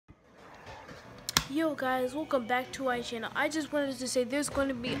Yo guys, welcome back to my channel. I just wanted to say there's going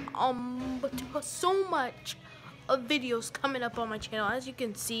to be so much of videos coming up on my channel. As you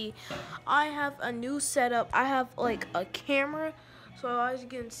can see, I have a new setup. I have like a camera, so as you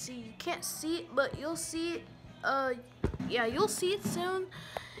can see, you can't see it, but you'll see it. Yeah, you'll see it soon.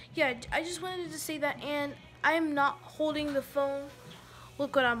 Yeah, I just wanted to say that, and I am not holding the phone.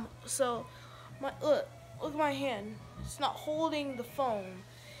 Look what I'm look at my hand. It's not holding the phone.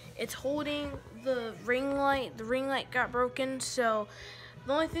 It's holding the ring light. The ring light got broken, so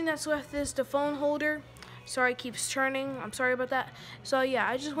the only thing that's left is the phone holder. Sorry, it keeps turning. I'm sorry about that. So yeah,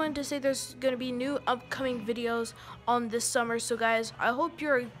 I just wanted to say there's gonna be new upcoming videos on this summer. So guys, I hope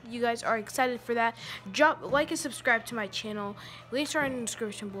you guys are excited for that. Drop like and subscribe to my channel. Links are in the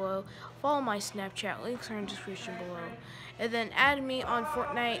description below. Follow my Snapchat. Links are in the description below. And then add me on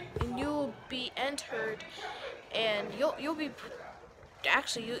Fortnite, and you'll be entered. And you'll be.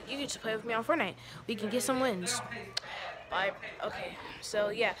 Actually, you get to play with me on Fortnite. We can get some wins. Bye. Okay, so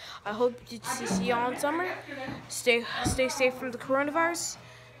yeah, I hope to see y'all in summer. Stay safe from the coronavirus.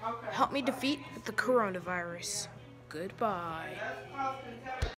 Help me defeat the coronavirus. Goodbye.